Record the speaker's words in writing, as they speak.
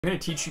I'm going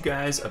to teach you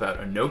guys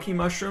about Enoki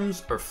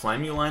mushrooms or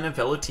Flammulina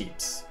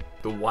velutipes.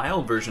 The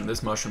wild version of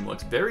this mushroom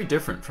looks very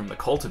different from the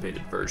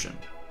cultivated version.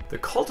 The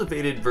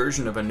cultivated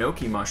version of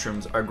Enoki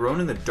mushrooms are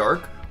grown in the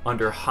dark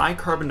under high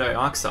carbon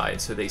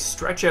dioxide, so they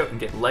stretch out and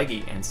get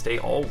leggy and stay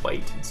all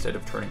white instead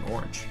of turning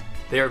orange.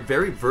 They are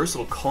very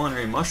versatile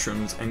culinary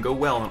mushrooms and go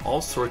well in all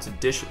sorts of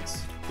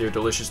dishes. They are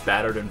delicious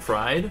battered and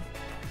fried,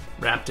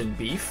 wrapped in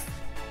beef,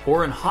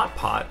 or in hot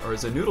pot or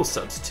as a noodle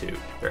substitute.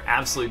 They're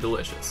absolutely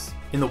delicious.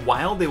 In the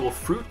wild, they will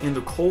fruit in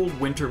the cold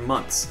winter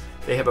months.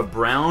 They have a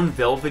brown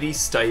velvety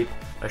stipe,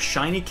 a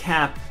shiny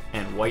cap,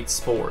 and white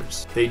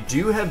spores. They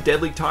do have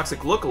deadly toxic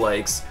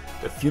lookalikes,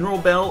 the funeral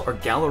bell or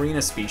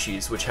Galerina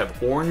species, which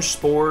have orange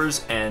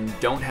spores and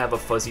don't have a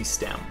fuzzy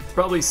stem. It's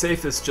probably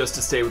safest just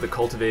to stay with the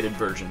cultivated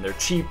version. They're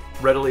cheap,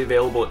 readily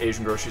available at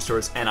Asian grocery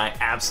stores, and I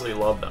absolutely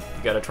love them.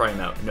 You gotta try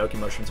them out. Enoki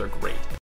mushrooms are great.